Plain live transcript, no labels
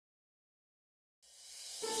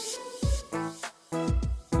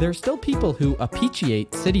There are still people who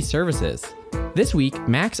appreciate city services. This week,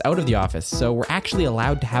 Mac's out of the office, so we're actually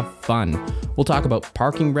allowed to have fun. We'll talk about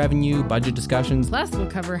parking revenue, budget discussions. Plus, we'll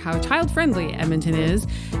cover how child-friendly Edmonton is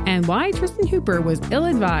and why Tristan Hooper was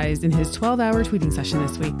ill-advised in his 12-hour tweeting session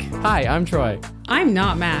this week. Hi, I'm Troy. I'm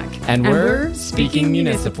not Mac. And we're Speaking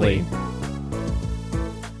Municipally.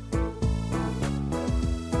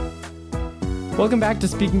 Welcome back to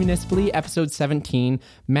Speaking Municipally, episode 17.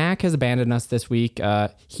 Mac has abandoned us this week.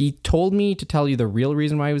 He told me to tell you the real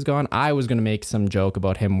reason why he was gone. I was going to make some joke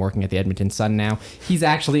about him working at the Edmonton Sun now. He's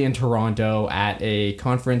actually in Toronto at a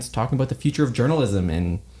conference talking about the future of journalism,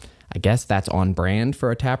 and I guess that's on brand for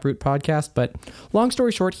a Taproot podcast. But long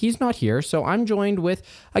story short, he's not here, so I'm joined with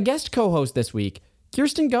a guest co-host this week,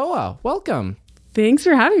 Kirsten Goa. Welcome. Thanks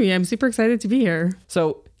for having me. I'm super excited to be here.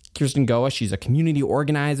 So Kirsten Goa, she's a community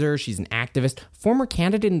organizer, she's an activist, former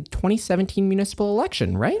candidate in the 2017 municipal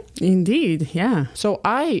election, right? Indeed, yeah. So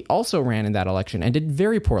I also ran in that election and did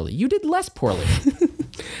very poorly. You did less poorly.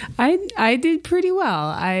 I did pretty well.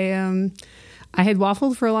 I had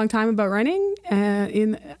waffled for a long time about running.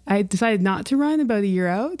 I decided not to run about a year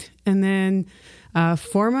out. And then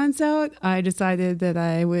 4 months out, I decided that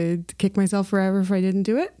I would kick myself forever if I didn't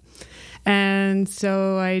do it. And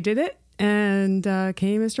so I did it. And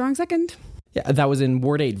came a strong second. Yeah, that was in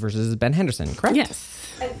Ward 8 versus Ben Henderson, correct? Yes.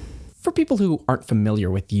 For people who aren't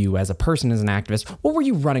familiar with you as a person, as an activist, what were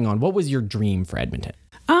you running on? What was your dream for Edmonton?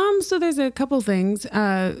 So there's a couple things.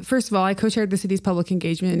 First of all, I co-chaired the city's public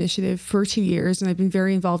engagement initiative for 2 years, and I've been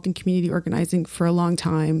very involved in community organizing for a long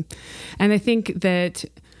time. And I think that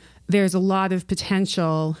there's a lot of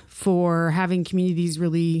potential for having communities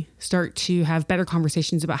really start to have better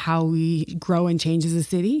conversations about how we grow and change as a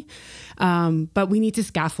city. But we need to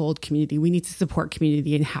scaffold community. We need to support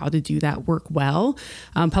community and how to do that work well.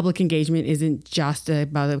 Public engagement isn't just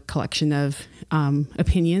about a collection of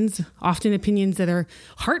opinions, often opinions that are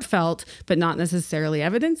heartfelt, but not necessarily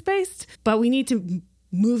evidence-based. But we need to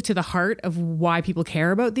move to the heart of why people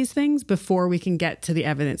care about these things before we can get to the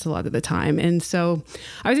evidence a lot of the time. And so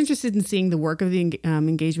I was interested in seeing the work of the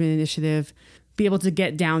engagement initiative be able to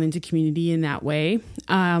get down into community in that way.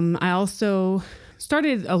 I also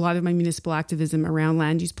started a lot of my municipal activism around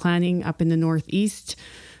land use planning up in the Northeast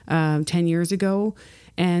 10 years ago.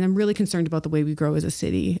 And I'm really concerned about the way we grow as a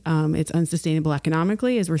city. It's unsustainable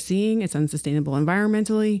economically, as we're seeing. It's unsustainable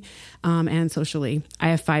environmentally and socially. I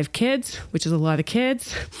have 5 kids, which is a lot of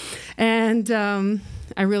kids. And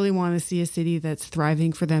I really want to see a city that's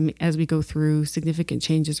thriving for them as we go through significant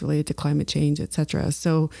changes related to climate change, et cetera.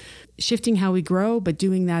 So shifting how we grow, but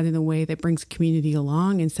doing that in a way that brings community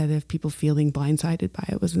along instead of people feeling blindsided by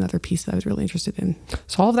it was another piece that I was really interested in.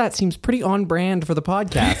 So all of that seems pretty on brand for the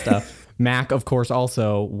podcast. Mac, of course,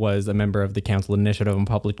 also was a member of the Council Initiative on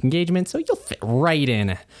Public Engagement, so you'll fit right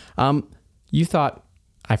in. You thought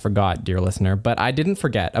I forgot, dear listener, but I didn't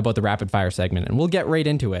forget about the rapid fire segment, and we'll get right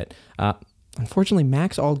into it. Unfortunately,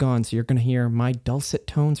 Mac's all gone, so you're going to hear my dulcet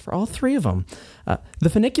tones for all 3 of them. The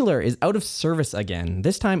funicular is out of service again,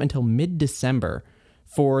 this time until mid-December,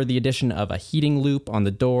 for the addition of a heating loop on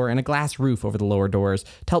the door and a glass roof over the lower doors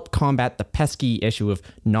to help combat the pesky issue of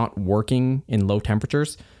not working in low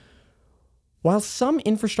temperatures. While some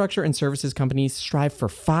infrastructure and services companies strive for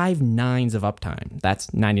 5 nines of uptime,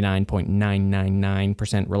 that's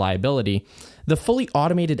 99.999% reliability, the fully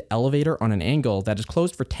automated elevator on an angle that is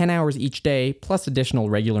closed for 10 hours each day, plus additional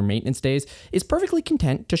regular maintenance days, is perfectly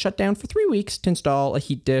content to shut down for 3 weeks to install a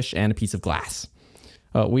heat dish and a piece of glass.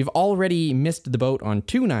 We've already missed the boat on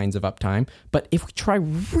 2 nines of uptime, but if we try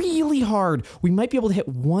really hard, we might be able to hit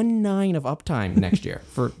 1 9 of uptime next year.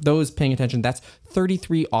 For those paying attention, that's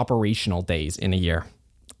 33 operational days in a year.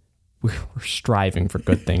 We're striving for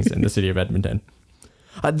good things in the city of Edmonton.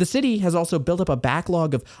 The city has also built up a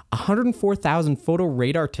backlog of 104,000 photo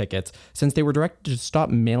radar tickets since they were directed to stop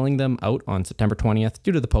mailing them out on September 20th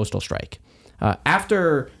due to the postal strike.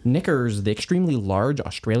 After Knickers, the extremely large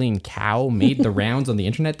Australian cow, made the rounds on the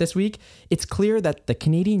internet this week, it's clear that the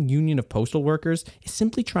Canadian Union of Postal Workers is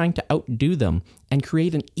simply trying to outdo them and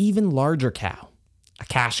create an even larger cow, a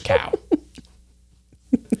cash cow.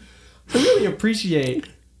 I really appreciate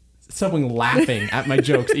someone laughing at my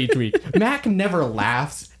jokes each week. Mac never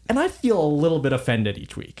laughs, and I feel a little bit offended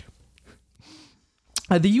each week.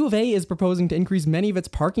 The U of A is proposing to increase many of its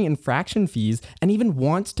parking infraction fees and even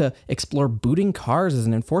wants to explore booting cars as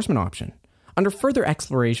an enforcement option. Under further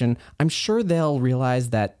exploration, I'm sure they'll realize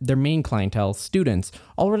that their main clientele, students,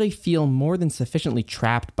 already feel more than sufficiently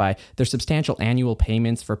trapped by their substantial annual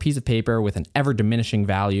payments for a piece of paper with an ever-diminishing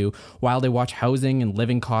value, while they watch housing and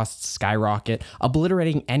living costs skyrocket,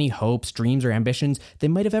 obliterating any hopes, dreams, or ambitions they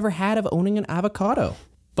might have ever had of owning an avocado.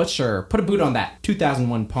 But sure, put a boot on that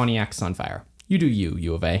 2001 Pontiac Sunfire. You do you,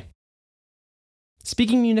 U of A.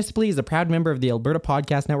 Speaking Municipally is a proud member of the Alberta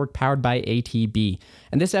Podcast Network powered by ATB.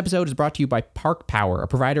 And this episode is brought to you by Park Power, a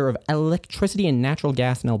provider of electricity and natural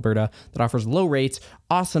gas in Alberta that offers low rates,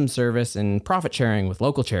 awesome service, and profit sharing with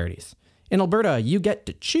local charities. In Alberta, you get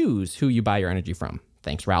to choose who you buy your energy from.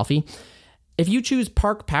 Thanks, Ralphie. If you choose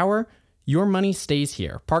Park Power, your money stays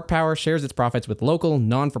here. Park Power shares its profits with local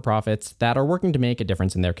non-for-profits that are working to make a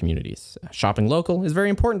difference in their communities. Shopping local is very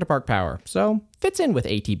important to Park Power, so fits in with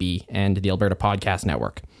ATB and the Alberta Podcast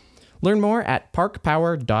Network. Learn more at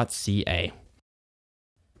parkpower.ca.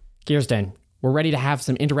 Kirsten, we're ready to have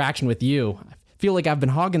some interaction with you. I feel like I've been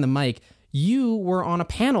hogging the mic. You were on a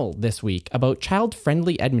panel this week about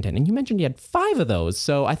child-friendly Edmonton, and you mentioned you had 5 of those,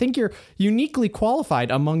 so I think you're uniquely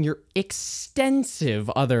qualified among your extensive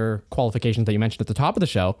other qualifications that you mentioned at the top of the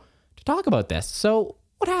show to talk about this. So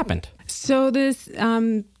what happened? So this,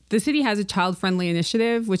 the city has a child-friendly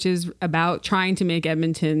initiative, which is about trying to make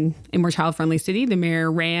Edmonton a more child-friendly city. The mayor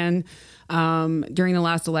ran during the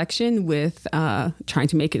last election with trying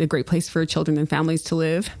to make it a great place for children and families to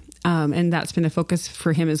live. And that's been a focus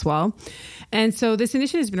for him as well. And so this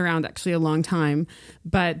initiative has been around actually a long time,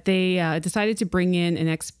 but they decided to bring in an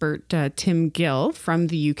expert, Tim Gill from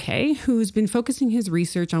the UK, who's been focusing his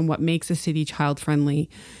research on what makes a city child-friendly.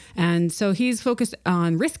 And so he's focused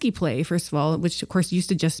on risky play, first of all, which of course used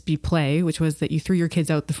to just be play, which was that you threw your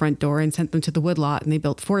kids out the front door and sent them to the woodlot and they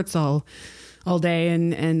built forts all day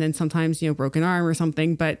and then sometimes, broke an arm or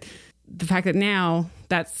something. But the fact that now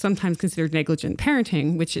that's sometimes considered negligent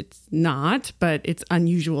parenting, which it's not, but it's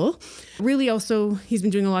unusual. Really also, he's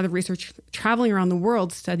been doing a lot of research traveling around the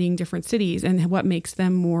world, studying different cities and what makes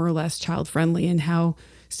them more or less child-friendly and how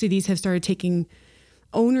cities have started taking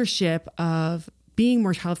ownership of being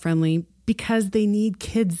more child-friendly because they need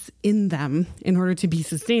kids in them in order to be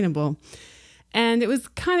sustainable. And it was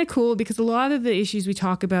kind of cool because a lot of the issues we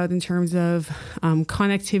talk about in terms of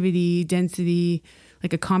connectivity, density,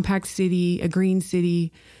 like a compact city, a green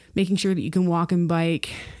city, making sure that you can walk and bike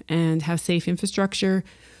and have safe infrastructure.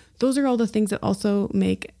 Those are all the things that also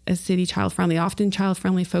make a city child-friendly. Often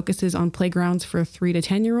child-friendly focuses on playgrounds for 3 to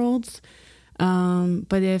 10-year-olds.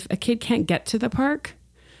 But if a kid can't get to the park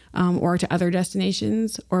or to other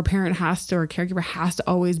destinations, or a parent has to, or a caregiver has to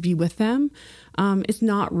always be with them, it's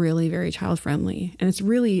not really very child-friendly. And it's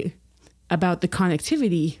really about the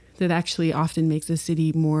connectivity that actually often makes a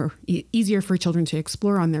city more easier for children to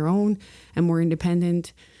explore on their own and more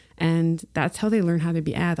independent. And that's how they learn how to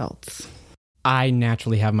be adults. I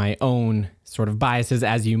naturally have my own sort of biases,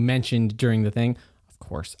 as you mentioned during the thing. Of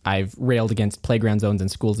course, I've railed against playground zones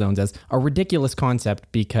and school zones as a ridiculous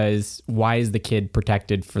concept because why is the kid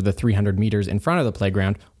protected for the 300 meters in front of the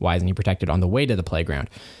playground? Why isn't he protected on the way to the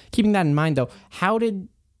playground? Keeping that in mind, though, how did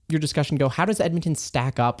your discussion go? How does Edmonton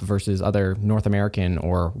stack up versus other North American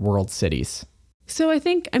or world cities? So I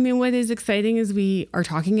think, what is exciting is we are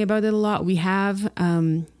talking about it a lot. We have,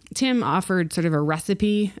 Tim offered sort of a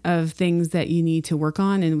recipe of things that you need to work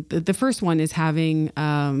on. And the first one is having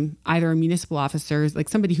either a municipal officer, like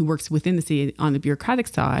somebody who works within the city on the bureaucratic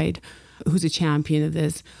side, who's a champion of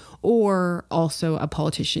this, or also a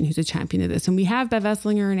politician who's a champion of this. And we have Bev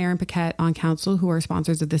Esslinger and Aaron Paquette on council who are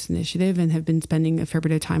sponsors of this initiative and have been spending a fair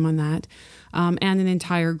bit of time on that, and an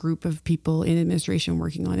entire group of people in administration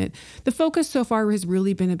working on it. The focus so far has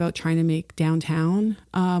really been about trying to make downtown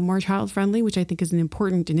more child-friendly, which I think is an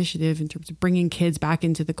important initiative in terms of bringing kids back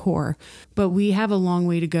into the core. But we have a long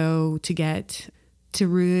way to go to get to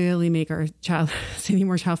really make our city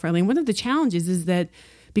more child-friendly. And one of the challenges is that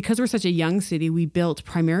because we're such a young city, we built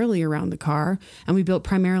primarily around the car and we built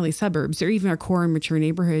primarily suburbs, or even our core and mature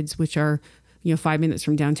neighborhoods, which are, 5 minutes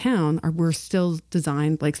from downtown, were still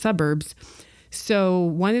designed like suburbs. So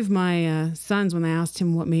one of my sons, when I asked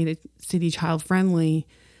him what made a city child-friendly,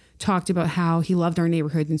 talked about how he loved our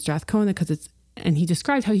neighborhood in Strathcona and he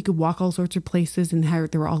described how he could walk all sorts of places and how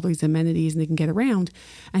there were all these amenities and they can get around.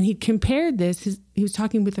 And he compared this. He was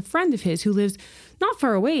talking with a friend of his who lives not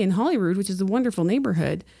far away in Holyrood, which is a wonderful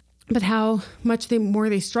neighborhood, but how much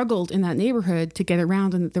they struggled in that neighborhood to get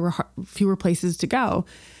around and that there were fewer places to go.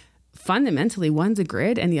 Fundamentally, one's a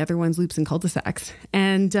grid and the other one's loops and cul-de-sacs.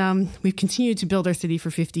 And we've continued to build our city for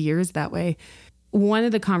 50 years that way. One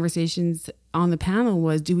of the conversations on the panel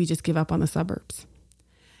was, do we just give up on the suburbs?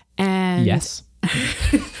 And yes.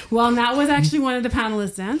 Well, and that was actually one of the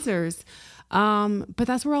panelists' answers. But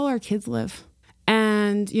that's where all our kids live.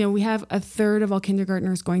 And, we have a third of all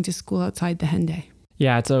kindergartners going to school outside the Henday.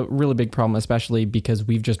 Yeah, it's a really big problem, especially because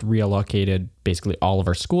we've just reallocated basically all of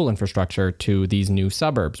our school infrastructure to these new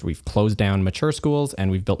suburbs. We've closed down mature schools and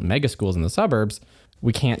we've built mega schools in the suburbs.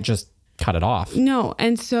 we can't just cut it off. No.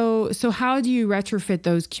 And so how do you retrofit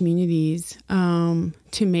those communities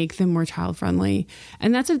to make them more child friendly?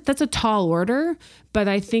 And that's a tall order, but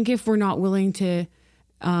I think if we're not willing to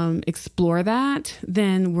explore that,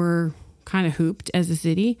 then we're kind of hooped as a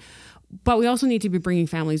city. But we also need to be bringing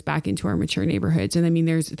families back into our mature neighborhoods. And I mean,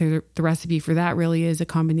 there's the recipe for that really is a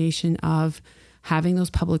combination of having those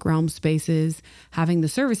public realm spaces, having the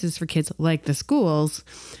services for kids like the schools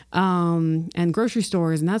and grocery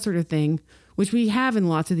stores and that sort of thing, which we have in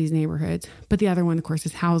lots of these neighborhoods. But the other one, of course,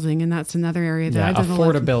 is housing. And that's another area that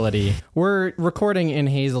affordability. We're recording in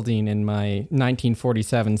Hazeldean in my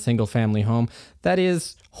 1947 single family home. That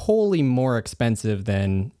is wholly more expensive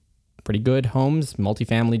than pretty good homes,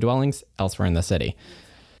 multifamily dwellings elsewhere in the city.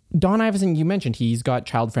 Don Iveson, you mentioned he's got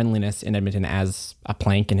child friendliness in Edmonton as a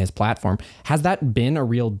plank in his platform. Has that been a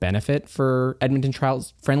real benefit for Edmonton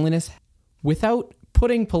child friendliness? Without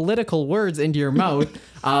putting political words into your mouth,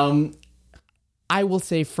 I will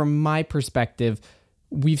say from my perspective,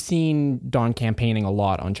 we've seen Don campaigning a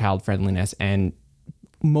lot on child friendliness, and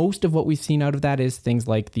most of what we've seen out of that is things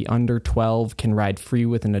like the under 12 can ride free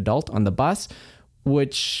with an adult on the bus,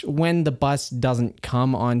 which when the bus doesn't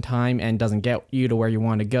come on time and doesn't get you to where you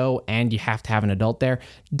want to go and you have to have an adult there,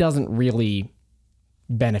 doesn't really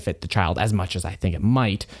benefit the child as much as I think it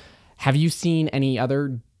might. Have you seen any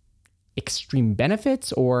other extreme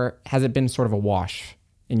benefits, or has it been sort of a wash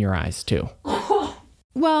in your eyes too?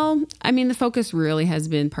 Well, I mean, the focus really has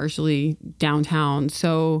been partially downtown.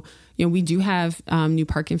 So, we do have new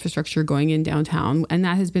park infrastructure going in downtown, and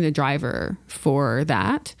that has been a driver for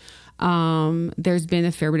that. There's been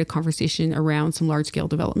a fair bit of conversation around some large scale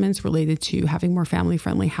developments related to having more family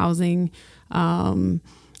friendly housing. I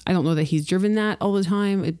don't know that he's driven that all the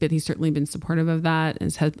time, but he's certainly been supportive of that,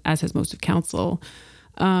 as has most of council.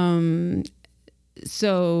 So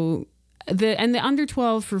the under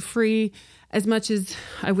 12 for free, as much as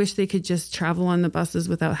I wish they could just travel on the buses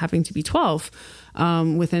without having to be 12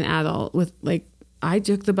 with an adult. I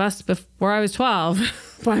took the bus before I was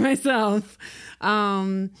 12 by myself.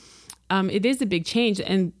 It is a big change.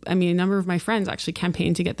 And I mean, a number of my friends actually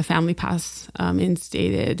campaigned to get the family pass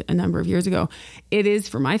instated a number of years ago. It is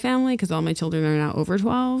for my family, because all my children are now over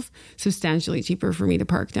 12, substantially cheaper for me to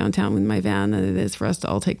park downtown with my van than it is for us to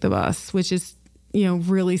all take the bus, which is,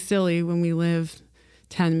 really silly when we live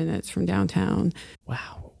 10 minutes from downtown.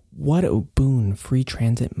 Wow. What a boon free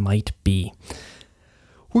transit might be.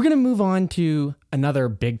 We're going to move on to another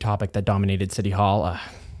big topic that dominated City Hall.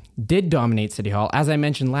 Did dominate City Hall. As I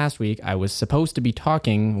mentioned last week, I was supposed to be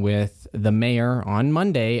talking with the mayor on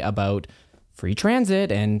Monday about free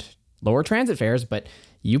transit and lower transit fares, but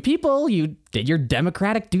you people, you did your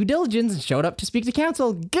democratic due diligence and showed up to speak to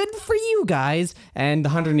council. Good for you guys. And the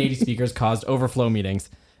 180 speakers caused overflow meetings.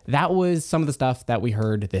 That was some of the stuff that we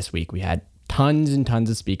heard this week. We had tons and tons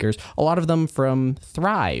of speakers, a lot of them from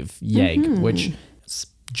Thrive YEG, which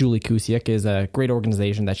Julie Kusiak is a great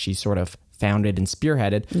organization that she sort of founded and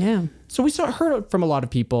spearheaded. Yeah. So we heard from a lot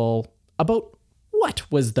of people about what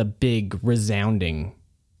was the big resounding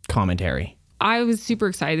commentary. I was super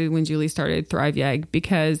excited when Julie started Thrive YEG,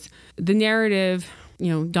 because the narrative,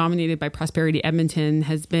 dominated by Prosperity Edmonton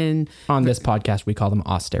has been... On this podcast, we call them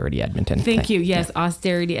Austerity Edmonton. Thank you. Yes, yeah.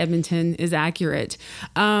 Austerity Edmonton is accurate.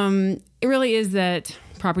 It really is that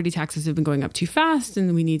property taxes have been going up too fast,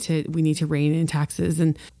 and we need to rein in taxes,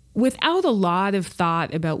 and without a lot of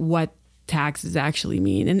thought about what taxes actually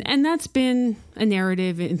mean. And that's been a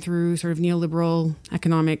narrative and through sort of neoliberal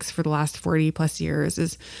economics for the last 40 plus years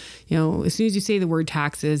is, as soon as you say the word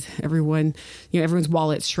taxes, everyone's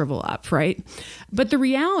wallets shrivel up, right? But the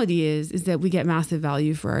reality is that we get massive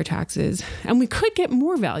value for our taxes, and we could get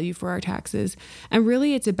more value for our taxes. And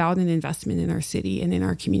really it's about an investment in our city and in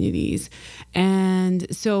our communities.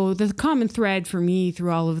 And so the common thread for me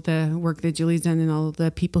through all of the work that Julie's done and all of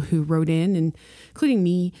the people who wrote in, and including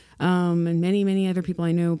me, and many, many other people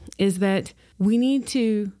I know, is that we need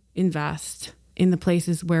to invest in the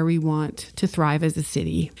places where we want to thrive as a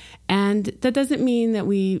city. And that doesn't mean that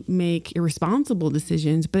we make irresponsible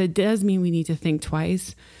decisions, but it does mean we need to think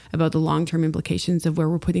twice about the long-term implications of where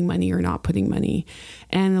we're putting money or not putting money.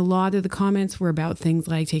 And a lot of the comments were about things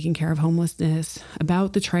like taking care of homelessness,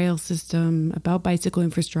 about the trail system, about bicycle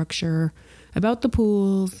infrastructure, about the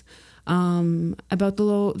pools, about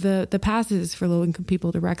the passes for low-income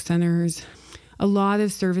people to rec centers, a lot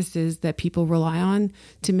of services that people rely on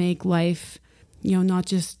to make life, not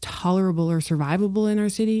just tolerable or survivable in our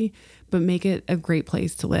city, but make it a great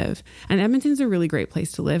place to live. And Edmonton's a really great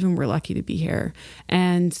place to live, and we're lucky to be here.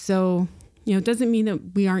 And so, it doesn't mean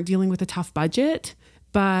that we aren't dealing with a tough budget,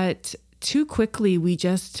 but too quickly we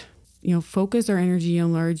just focus our energy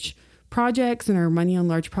on large projects and our money on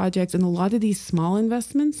large projects. And a lot of these small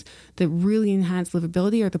investments that really enhance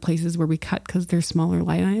livability are the places where we cut because they're smaller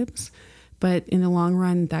line items. But in the long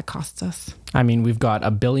run, that costs us. I mean, we've got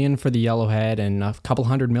 $1 billion for the Yellowhead and a couple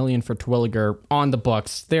 $100 million for Terwilliger on the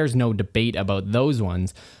books. There's no debate about those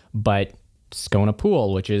ones. But Scona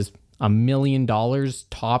Pool, which is $1 million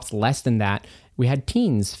tops, less than that, we had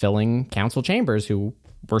teens filling council chambers who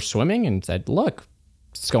were swimming and said, look,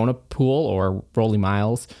 Scona Pool or Rolly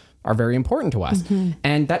Miles are very important to us. Mm-hmm.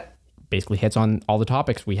 And that basically hits on all the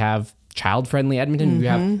topics. We have child-friendly Edmonton.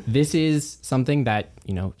 Mm-hmm. This is something that,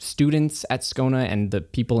 students at Scona and the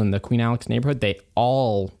people in the Queen Alex neighborhood, they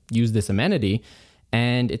all use this amenity,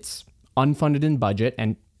 and it's unfunded in budget.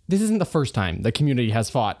 And this isn't the first time the community has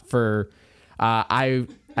fought for, I'd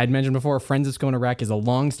mentioned before, Friends of Scona Rec is a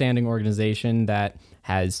long-standing organization that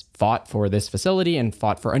has fought for this facility and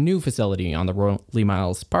fought for a new facility on the Rolly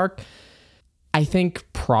Miles Park. I think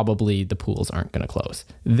probably the pools aren't going to close.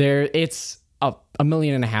 It's $1.5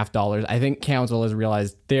 million. I think council has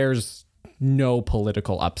realized there's no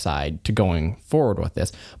political upside to going forward with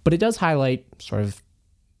this, but it does highlight sort of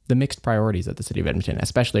the mixed priorities of the city of Edmonton,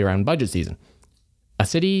 especially around budget season. A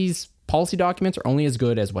city's policy documents are only as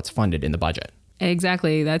good as what's funded in the budget.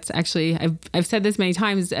 Exactly. That's actually, I've said this many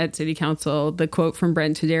times at City Council, the quote from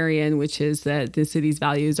Brent Tadarian, which is that the city's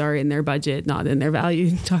values are in their budget, not in their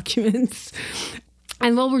value documents.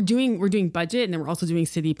 And while we're doing budget, and then we're also doing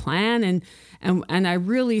city plan, and I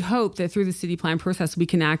really hope that through the city plan process we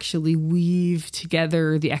can actually weave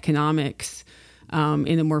together the economics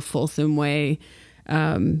in a more fulsome way.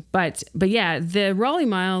 But yeah, the Rolly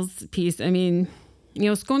Miles piece, I mean,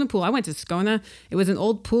 Scona Pool. I went to Scona. It was an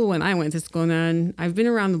old pool when I went to Scona, and I've been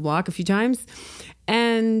around the block a few times.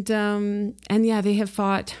 And yeah, they have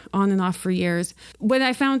fought on and off for years. What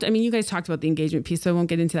I found, I mean, you guys talked about the engagement piece, so I won't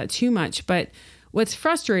get into that too much. But what's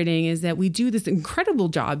frustrating is that we do this incredible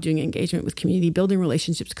job doing engagement with community, building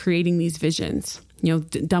relationships, creating these visions.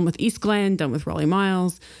 Done with East Glen, done with Rolly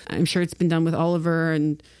Miles. I'm sure it's been done with Oliver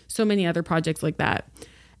and so many other projects like that.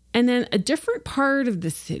 And then a different part of the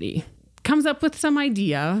city comes up with some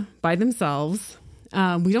idea by themselves.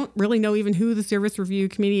 We don't really know even who the service review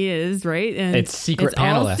committee is, right? And it's secret it's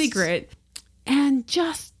panelists. All secret. And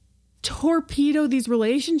just torpedo these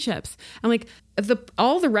relationships. And like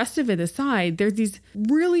all the rest of it aside, there's these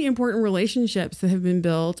really important relationships that have been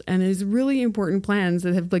built, and there's really important plans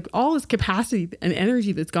that have like all this capacity and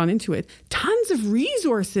energy that's gone into it. Tons of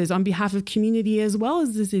resources on behalf of community as well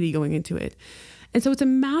as the city going into it. And so it's a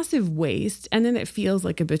massive waste, and then it feels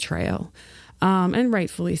like a betrayal, and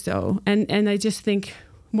rightfully so. And I just think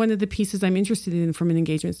one of the pieces I'm interested in from an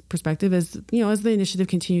engagement perspective is, as the initiative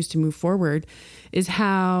continues to move forward, is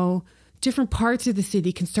how different parts of the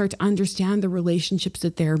city can start to understand the relationships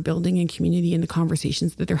that they're building in community and the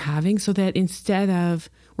conversations that they're having, so that instead of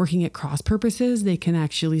working at cross purposes, they can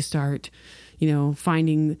actually start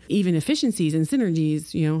finding even efficiencies and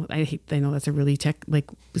synergies. I know that's a really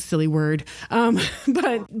silly word.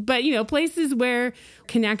 But places where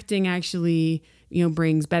connecting actually,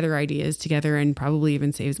 brings better ideas together and probably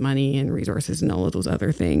even saves money and resources and all of those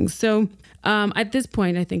other things. So at this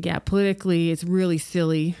point, I think, politically, it's really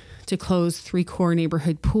silly to close 3 core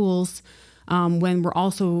neighborhood pools. When we're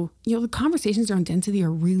also, the conversations around density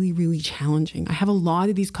are really, really challenging. I have a lot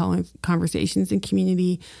of these conversations in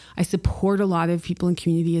community. I support a lot of people in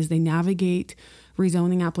community as they navigate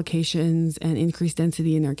rezoning applications and increased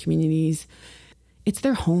density in their communities. It's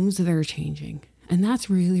their homes that are changing. And that's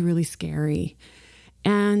really, really scary.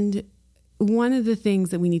 And one of the things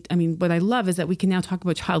that we need, what I love is that we can now talk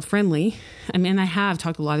about child-friendly. I have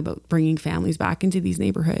talked a lot about bringing families back into these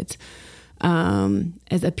neighborhoods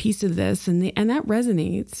as a piece of this, and that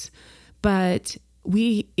resonates. But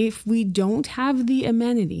if we don't have the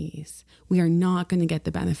amenities, we are not going to get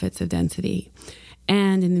the benefits of density.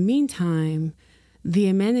 And in the meantime, the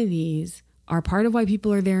amenities are part of why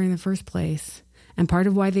people are there in the first place and part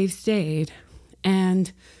of why they've stayed.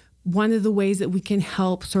 And one of the ways that we can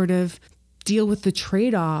help sort of deal with the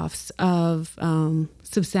trade-offs of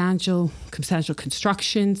substantial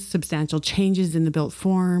construction, substantial changes in the built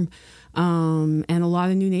form, and a lot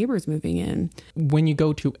of new neighbors moving in. When you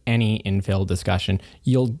go to any infill discussion,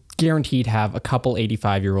 you'll guaranteed have a couple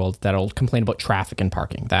 85-year-olds that'll complain about traffic and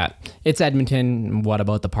parking. That it's Edmonton, what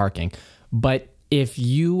about the parking? But if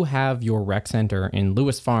you have your rec center in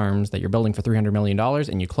Lewis Farms that you're building for $300 million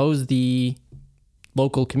and you close the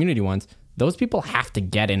local community ones, those people have to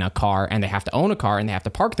get in a car, and they have to own a car, and they have to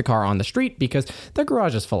park the car on the street because their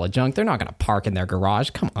garage is full of junk. They're not going to park in their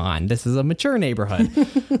garage. Come on, this is a mature neighborhood.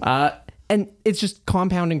 And it's just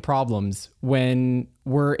compounding problems when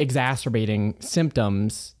we're exacerbating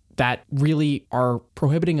symptoms that really are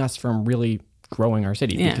prohibiting us from really growing our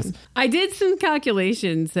city. Yeah. I did some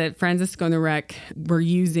calculations that Francisco and the Rec were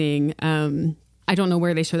using. I don't know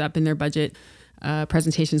where they showed up in their budget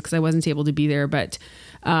presentations because I wasn't able to be there, but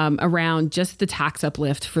around just the tax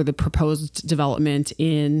uplift for the proposed development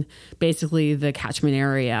in basically the catchment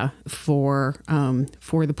area for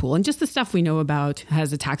the pool, and just the stuff we know about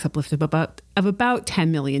has a tax uplift of about $10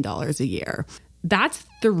 million a year. That's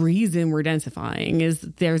the reason we're densifying, is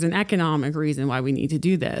there's an economic reason why we need to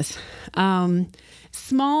do this.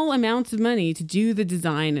 Small amounts of money to do the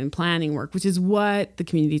design and planning work, which is what the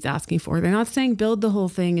community is asking for. They're not saying build the whole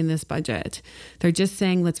thing in this budget. They're just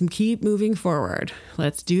saying, let's keep moving forward.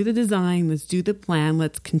 Let's do the design. Let's do the plan.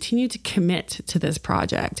 Let's continue to commit to this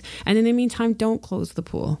project. And in the meantime, don't close the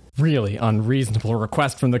pool. Really unreasonable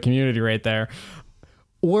request from the community right there.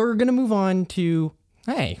 We're going to move on to,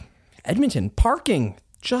 Edmonton, parking.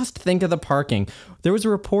 Just think of the parking. There was a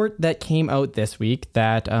report that came out this week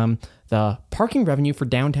that the parking revenue for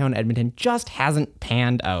downtown Edmonton just hasn't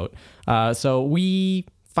panned out. So we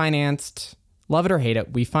financed, love it or hate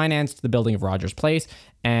it, we financed the building of Rogers Place,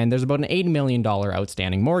 and there's about an $8 million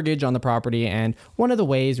outstanding mortgage on the property, and one of the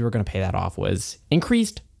ways we were going to pay that off was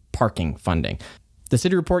increased parking funding. The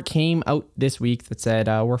city report came out this week that said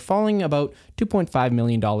we're falling about $2.5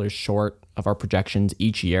 million short of our projections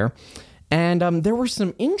each year. And there were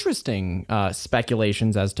some interesting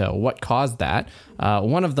speculations as to what caused that.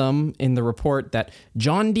 One of them in the report that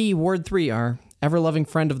John D. Ward 3, our ever-loving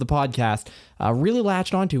friend of the podcast, really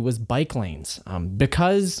latched onto was bike lanes.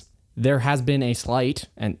 Because there has been a slight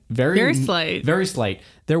and very slight.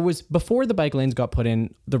 There was, before the bike lanes got put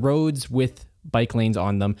in, the roads with bike lanes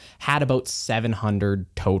on them had about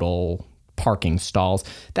 700 total parking stalls.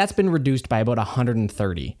 That's been reduced by about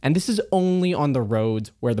 130. And this is only on the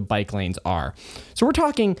roads where the bike lanes are. So we're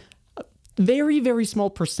talking a very, very small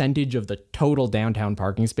percentage of the total downtown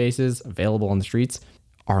parking spaces available on the streets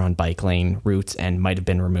are on bike lane routes and might have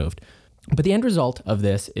been removed. But the end result of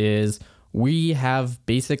this is we're going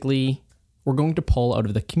to pull out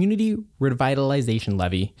of the Community Revitalization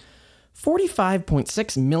Levy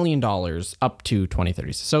 $45.6 million up to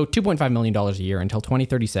 2036. So $2.5 million a year until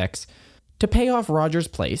 2036 to pay off Rogers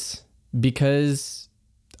Place because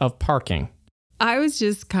of parking. I was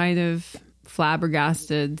just kind of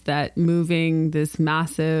flabbergasted that moving this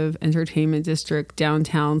massive entertainment district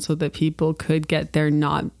downtown so that people could get there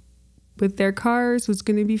not with their cars was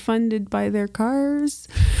going to be funded by their cars.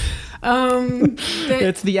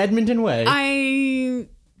 It's the Edmonton way.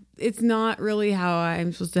 It's not really how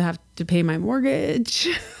I'm supposed to have to pay my mortgage.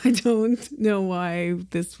 I don't know why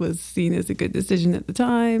this was seen as a good decision at the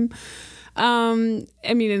time. In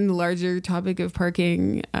the larger topic of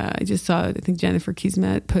parking, I just saw, I think Jennifer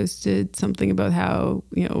Kismet posted something about how,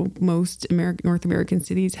 most North American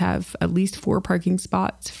cities have at least 4 parking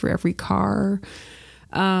spots for every car.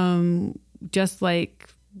 Just like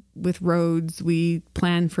with roads, we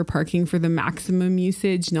plan for parking for the maximum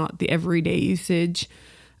usage, not the everyday usage.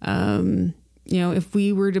 If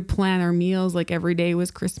we were to plan our meals like every day was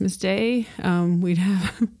Christmas Day, we'd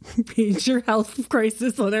have a major health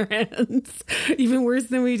crisis on our hands, even worse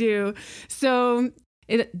than we do. So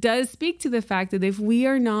it does speak to the fact that if we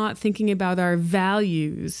are not thinking about our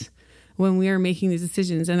values when we are making these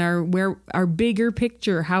decisions and our bigger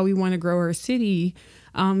picture, how we want to grow our city,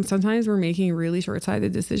 sometimes we're making really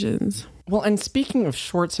short-sighted decisions. Well, and speaking of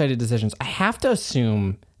short-sighted decisions, I have to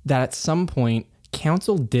assume that at some point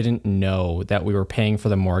council didn't know that we were paying for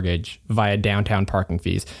the mortgage via downtown parking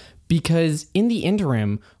fees, because in the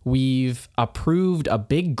interim, we've approved a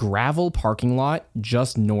big gravel parking lot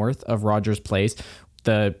just north of Rogers Place.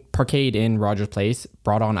 The Parkade in Rogers Place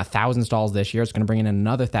brought on 1,000 stalls this year. It's going to bring in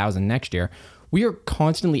another 1,000 next year. We are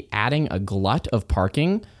constantly adding a glut of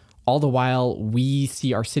parking, all the while we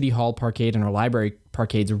see our City Hall Parkade and our library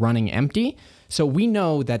parkades running empty. So we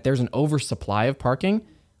know that there's an oversupply of parking.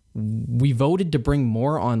 We voted to bring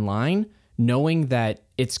more online, knowing that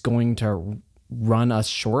it's going to run us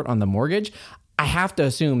short on the mortgage. I have to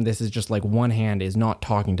assume this is just like one hand is not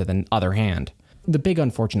talking to the other hand. The big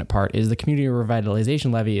unfortunate part is the Community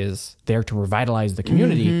Revitalization Levy is there to revitalize the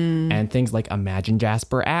community, and things like Imagine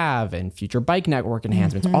Jasper Ave and future bike network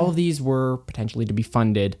enhancements, all of these were potentially to be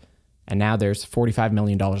funded, and now there's $45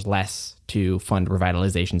 million less to fund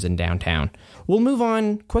revitalizations in downtown. We'll move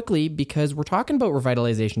on quickly because we're talking about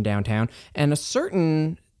revitalization downtown, and a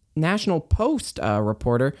certain National Post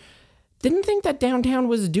reporter didn't think that downtown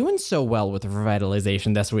was doing so well with the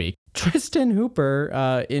revitalization this week. Tristan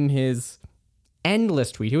Hooper, in his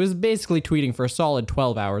endless tweet. He was basically tweeting for a solid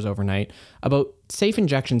 12 hours overnight about safe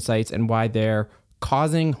injection sites and why they're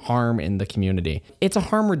causing harm in the community. It's a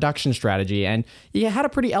harm reduction strategy, and he had a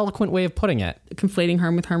pretty eloquent way of putting it. Conflating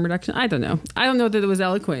harm with harm reduction? I don't know. I don't know that it was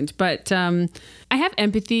eloquent, but I have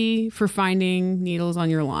empathy for finding needles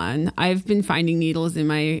on your lawn. I've been finding needles in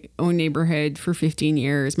my own neighborhood for 15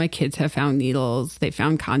 years. My kids have found needles. They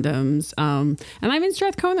found condoms. And I'm in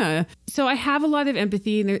Strathcona. So I have a lot of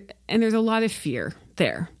empathy, and there's a lot of fear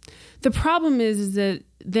there. The problem is that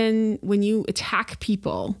then when you attack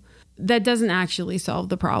people, that doesn't actually solve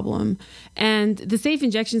the problem. And the safe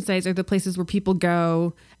injection sites are the places where people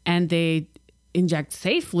go and they inject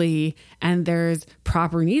safely, and there's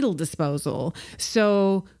proper needle disposal.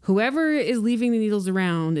 So whoever is leaving the needles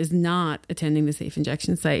around is not attending the safe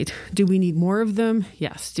injection site. Do we need more of them?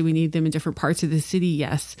 Yes. Do we need them in different parts of the city?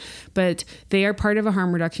 Yes. But they are part of a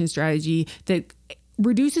harm reduction strategy that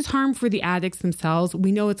reduces harm for the addicts themselves.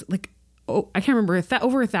 We know it's like, I can't remember,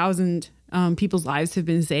 over 1,000 people's lives have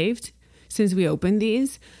been saved since we opened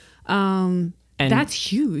these. And that's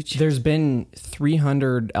huge. There's been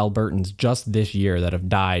 300 Albertans just this year that have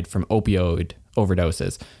died from opioid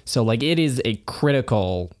overdoses. So like it is a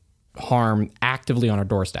critical harm actively on our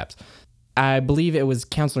doorsteps. I believe it was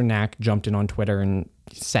Councillor Knack jumped in on Twitter and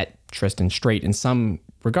set Tristan straight in some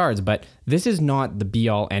regards, but this is not the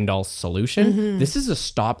be-all end-all solution. Mm-hmm. This is a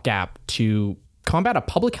stopgap to combat a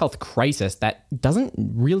public health crisis that doesn't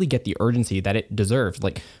really get the urgency that it deserves.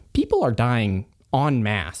 Like, people are dying en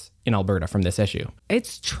masse in Alberta from this issue.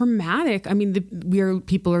 It's traumatic. I mean,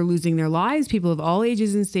 people are losing their lives. People of all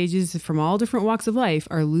ages and stages from all different walks of life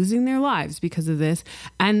are losing their lives because of this,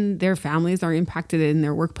 and their families are impacted, and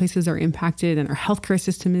their workplaces are impacted, and our healthcare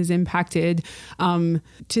system is impacted. To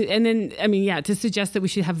suggest that we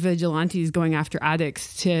should have vigilantes going after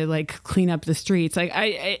addicts to like clean up the streets. Like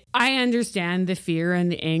I understand the fear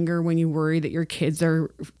and the anger when you worry that your kids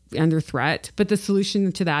are under threat, but the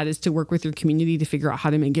solution to that is to work with your community to figure out how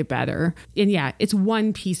to make it better. And yeah, it's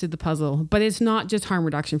one piece of the puzzle, but it's not just harm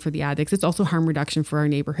reduction for the addicts. It's also harm reduction for our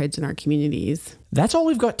neighborhoods and our communities. That's all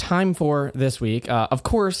we've got time for this week. Of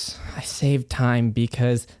course, I saved time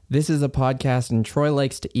because this is a podcast and Troy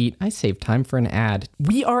likes to eat. I saved time for an ad.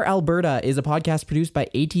 We Are Alberta is a podcast produced by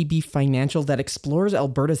ATB Financial that explores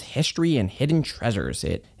Alberta's history and hidden treasures.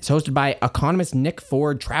 It is hosted by economist Nick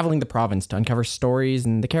Ford, traveling the province to uncover stories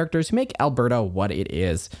and the characters who make Alberta what it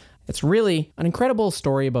is. It's really an incredible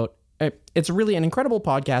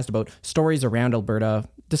podcast about stories around Alberta,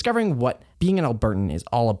 discovering what being an Albertan is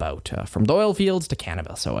all about, from the oil fields to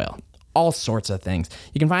cannabis oil, all sorts of things.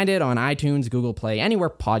 You can find it on iTunes, Google Play, anywhere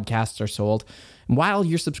podcasts are sold. And while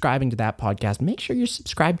you're subscribing to that podcast, make sure you're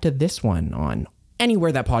subscribed to this one on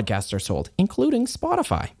anywhere that podcasts are sold, including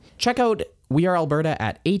Spotify. Check out We Are Alberta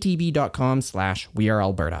at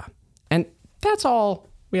atb.com/wearealberta. And that's all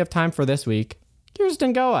we have time for this week.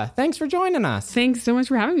 Kirsten Goa, thanks for joining us. Thanks so much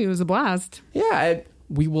for having me. It was a blast. Yeah,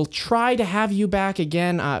 we will try to have you back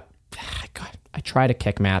again. I try to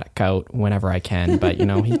kick Matt out whenever I can, but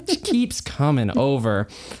he keeps coming over.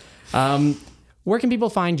 Where can people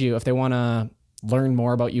find you if they want to learn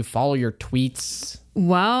more about you, follow your tweets?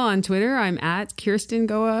 Well, on Twitter, I'm at Kirsten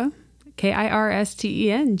Goa,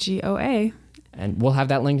 KIRSTENGOA. And we'll have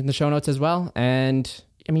that linked in the show notes as well. And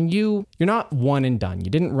I mean, you're not one and done.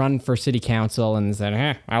 You didn't run for city council and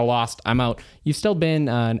said, I lost, I'm out. You've still been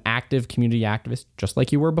an active community activist, just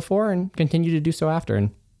like you were before, and continue to do so after.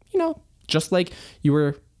 And, just like you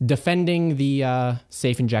were defending the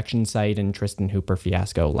safe injection site and Tristan Hooper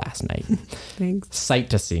fiasco last night. Thanks. Sight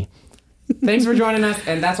to see. Thanks for joining us.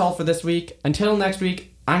 And that's all for this week. Until next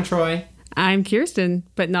week, I'm Troy. I'm Kirsten,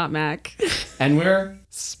 but not Mac. And we're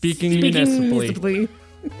speaking municipally. municipally.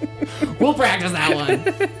 We'll practice that one.